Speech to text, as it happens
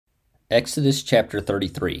Exodus chapter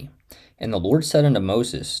 33. And the Lord said unto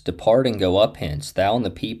Moses, Depart and go up hence, thou and the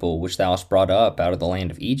people which thou hast brought up out of the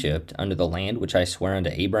land of Egypt, unto the land which I swear unto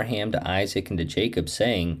Abraham, to Isaac, and to Jacob,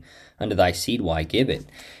 saying, Unto thy seed will I give it.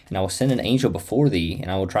 And I will send an angel before thee,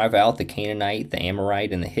 and I will drive out the Canaanite, the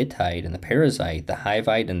Amorite, and the Hittite, and the Perizzite, the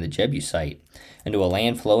Hivite, and the Jebusite, unto a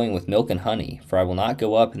land flowing with milk and honey. For I will not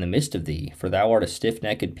go up in the midst of thee, for thou art a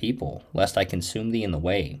stiff-necked people, lest I consume thee in the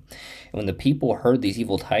way. And when the people heard these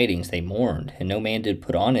evil tidings, they mourned, and no man did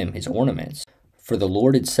put on him his ornaments. For the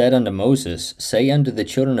Lord had said unto Moses, Say unto the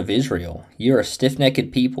children of Israel, Ye are a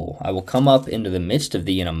stiff-necked people. I will come up into the midst of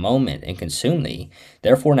thee in a moment, and consume thee.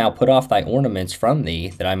 Therefore now put off thy ornaments from thee,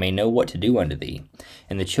 that I may know what to do unto thee.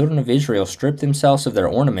 And the children of Israel stripped themselves of their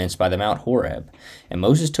ornaments by the Mount Horeb. And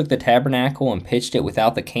Moses took the tabernacle, and pitched it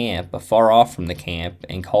without the camp, afar off from the camp,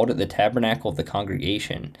 and called it the tabernacle of the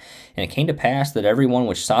congregation. And it came to pass that every one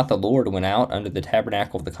which sought the Lord went out unto the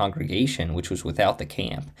tabernacle of the congregation, which was without the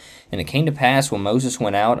camp. And it came to pass, when Moses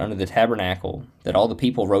went out unto the tabernacle, that all the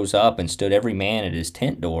people rose up, and stood every man at his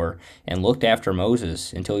tent door, and looked after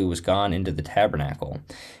Moses, until he was gone into the tabernacle.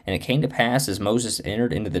 And it came to pass, as Moses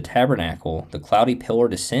entered into the tabernacle, the cloudy pillar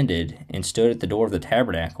descended, and stood at the door of the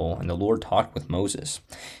tabernacle, and the Lord talked with Moses.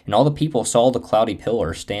 And all the people saw the cloudy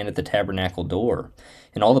pillar stand at the tabernacle door.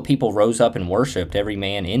 And all the people rose up and worshipped, every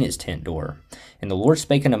man in his tent door. And the Lord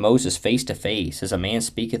spake unto Moses face to face, as a man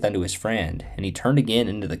speaketh unto his friend. And he turned again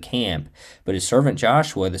into the camp. But his servant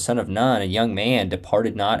Joshua, the son of Nun, a young man,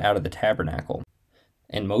 departed not out of the tabernacle.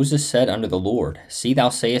 And Moses said unto the Lord, See, thou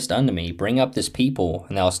sayest unto me, Bring up this people,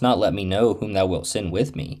 and thou hast not let me know whom thou wilt send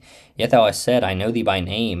with me. Yet thou hast said, I know thee by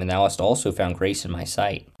name, and thou hast also found grace in my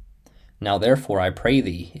sight. Now therefore I pray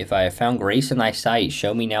thee, if I have found grace in thy sight,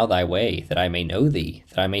 show me now thy way, that I may know thee,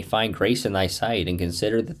 that I may find grace in thy sight, and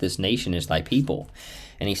consider that this nation is thy people.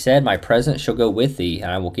 And he said, My presence shall go with thee,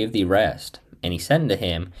 and I will give thee rest. And he said unto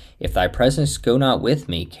him, If thy presence go not with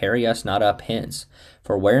me, carry us not up hence.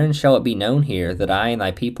 For wherein shall it be known here that I and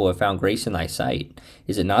thy people have found grace in thy sight?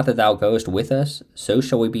 Is it not that thou goest with us? So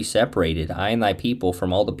shall we be separated, I and thy people,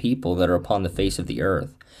 from all the people that are upon the face of the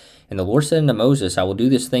earth. And the Lord said unto Moses, I will do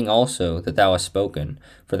this thing also that thou hast spoken,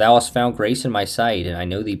 for thou hast found grace in my sight, and I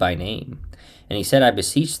know thee by name. And he said, I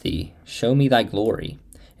beseech thee, show me thy glory.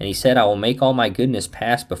 And he said, I will make all my goodness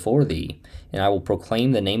pass before thee, and I will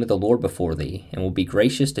proclaim the name of the Lord before thee, and will be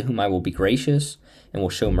gracious to whom I will be gracious, and will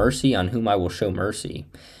show mercy on whom I will show mercy.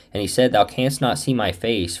 And he said, Thou canst not see my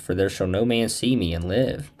face, for there shall no man see me and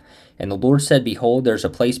live. And the Lord said, Behold, there is a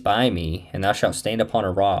place by me, and thou shalt stand upon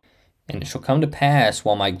a rock. And it shall come to pass,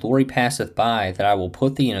 while my glory passeth by, that I will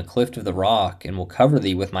put thee in a cleft of the rock, and will cover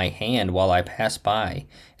thee with my hand while I pass by.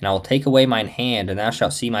 And I will take away mine hand, and thou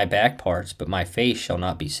shalt see my back parts, but my face shall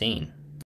not be seen.